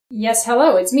Yes,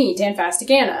 hello, it's me,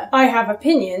 TanfasticAnna. I have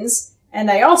opinions,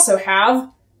 and I also have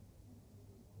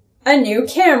a new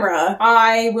camera.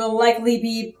 I will likely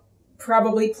be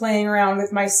probably playing around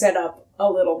with my setup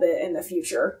a little bit in the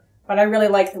future, but I really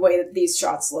like the way that these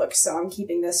shots look, so I'm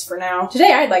keeping this for now.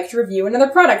 Today I'd like to review another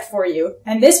product for you,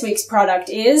 and this week's product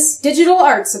is digital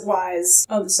art supplies.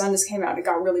 Oh, the sun just came out, it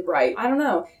got really bright. I don't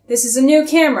know. This is a new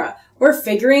camera. We're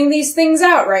figuring these things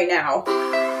out right now.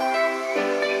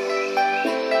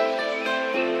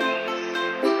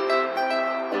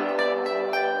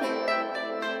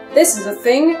 This is a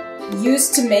thing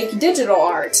used to make digital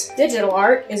art. Digital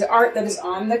art is art that is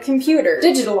on the computer.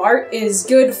 Digital art is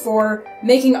good for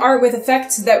making art with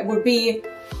effects that would be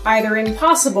either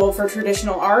impossible for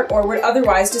traditional art or would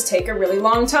otherwise just take a really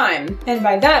long time. And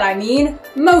by that I mean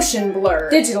motion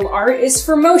blur. Digital art is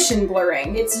for motion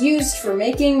blurring. It's used for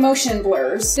making motion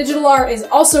blurs. Digital art is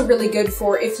also really good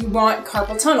for if you want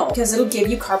carpal tunnel, because it'll give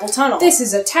you carpal tunnel. This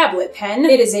is a tablet pen.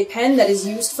 It is a pen that is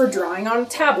used for drawing on a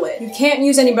tablet. You can't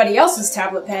use anybody else's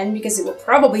tablet pen because it will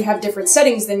probably have different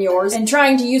settings than yours, and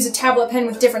trying to use a tablet pen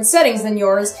with different settings than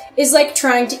yours is like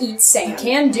trying to eat sand. You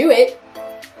can do it,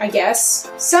 I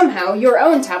guess. Somehow, your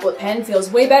own tablet pen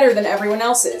feels way better than everyone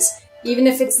else's, even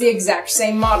if it's the exact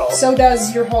same model. So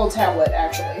does your whole tablet,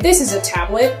 actually. This is a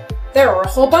tablet. There are a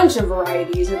whole bunch of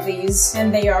varieties of these,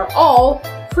 and they are all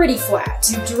pretty flat.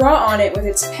 You draw on it with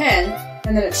its pen,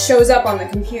 and then it shows up on the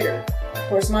computer. Of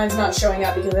course, mine's not showing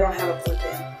up because I don't have it plugged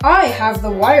in. I have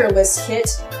the wireless kit,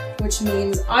 which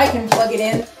means I can plug it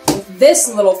in with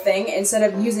this little thing instead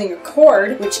of using a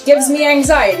cord, which gives me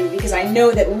anxiety because I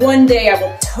know that one day I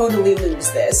will totally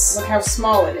lose this. Look how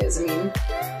small it is, I mean.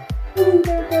 Ooh,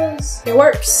 there it goes. It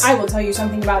works. I will tell you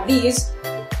something about these.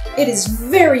 It is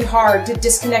very hard to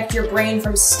disconnect your brain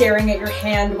from staring at your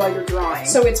hand while you're drawing.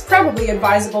 So it's probably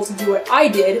advisable to do what I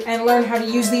did and learn how to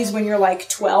use these when you're like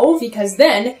 12, because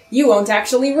then you won't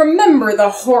actually remember the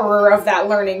horror of that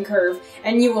learning curve,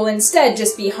 and you will instead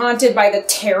just be haunted by the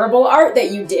terrible art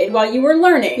that you did while you were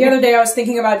learning. The other day I was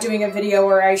thinking about doing a video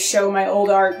where I show my old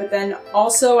art, but then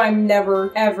also I'm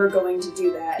never ever going to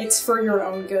do that. It's for your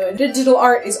own good. Digital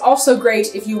art is also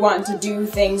great if you want to do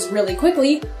things really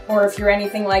quickly, or if you're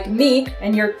anything like me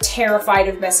and you're terrified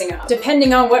of messing up.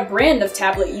 Depending on what brand of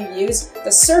tablet you use,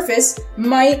 the surface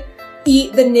might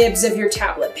eat the nibs of your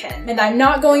tablet pen. And I'm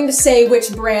not going to say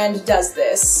which brand does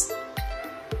this.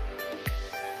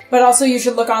 But also you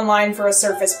should look online for a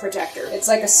surface protector. It's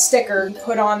like a sticker you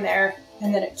put on there,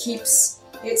 and then it keeps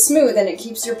it smooth and it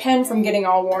keeps your pen from getting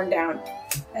all worn down.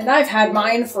 And I've had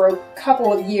mine for a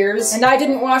couple of years, and I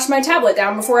didn't wash my tablet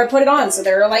down before I put it on, so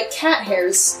there are like cat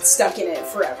hairs stuck in it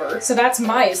forever. So that's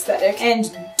my aesthetic.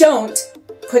 And don't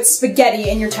put spaghetti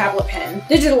in your tablet pen.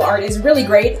 Digital art is really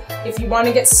great if you want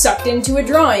to get sucked into a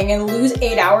drawing and lose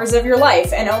 8 hours of your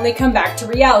life and only come back to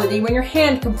reality when your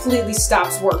hand completely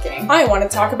stops working. I want to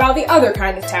talk about the other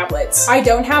kind of tablets. I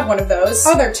don't have one of those.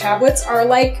 Other tablets are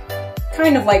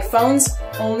kind of like phones,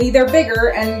 only they're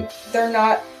bigger and they're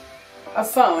not a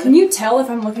phone. Can you tell if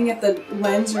I'm looking at the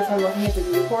lens or if I'm looking at the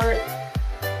viewport?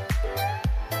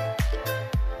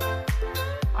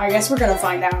 I guess we're gonna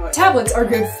find out. Tablets are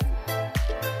good.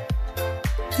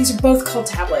 These are both called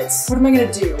tablets. What am I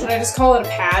gonna do? Should I just call it a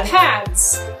pad?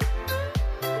 Pads!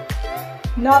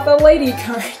 Not the lady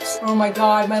kind. Oh my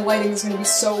god, my lighting is gonna be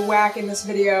so whack in this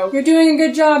video. You're doing a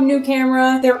good job, new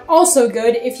camera. They're also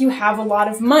good if you have a lot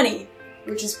of money,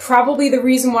 which is probably the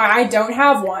reason why I don't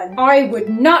have one. I would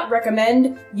not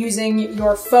recommend using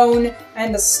your phone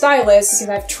and the stylus because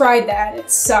I've tried that.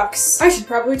 It sucks. I should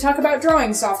probably talk about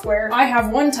drawing software. I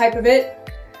have one type of it.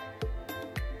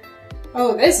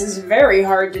 Oh, this is very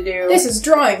hard to do. This is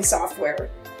drawing software.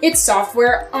 It's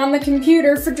software on the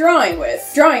computer for drawing with.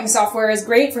 Drawing software is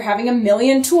great for having a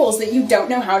million tools that you don't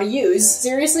know how to use.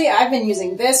 Seriously, I've been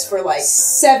using this for like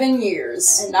 7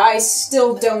 years, and I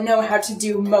still don't know how to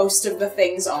do most of the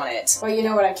things on it. Well, you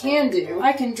know what I can do?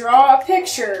 I can draw a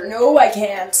picture. No, I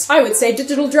can't. I would say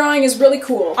digital drawing is really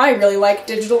cool. I really like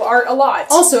digital art a lot.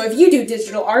 Also, if you do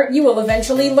digital art, you will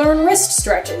eventually learn wrist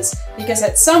stretches, because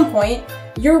at some point,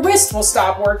 your wrist will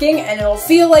stop working and it'll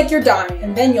feel like you're dying,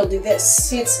 and then you'll do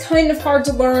this. It's kind of hard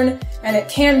to learn and it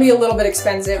can be a little bit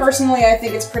expensive. Personally, I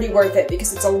think it's pretty worth it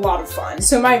because it's a lot of fun.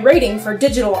 So my rating for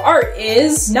digital art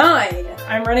is 9.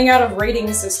 I'm running out of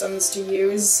rating systems to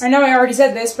use. I know I already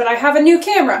said this, but I have a new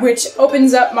camera, which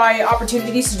opens up my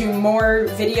opportunities to do more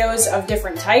videos of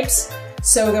different types.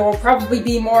 So there will probably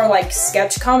be more like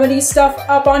sketch comedy stuff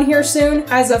up on here soon.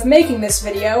 As of making this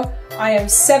video, I am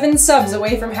 7 subs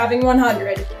away from having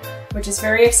 100. which is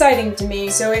very exciting to me.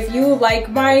 So if you like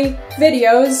my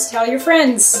videos, tell your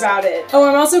friends about it. Oh,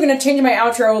 I'm also gonna change my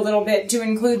outro a little bit to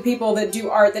include people that do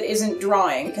art that isn't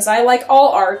drawing, because I like all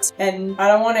art, and I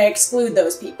don't want to exclude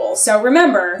those people. So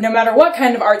remember, no matter what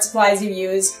kind of art supplies you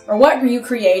use, or what you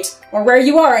create, or where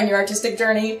you are in your artistic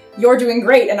journey, you're doing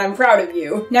great and I'm proud of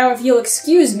you. Now if you'll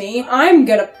excuse me, I'm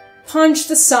gonna punch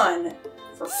the sun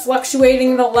for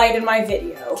fluctuating the light in my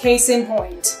video. Case in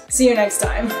point. See you next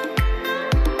time.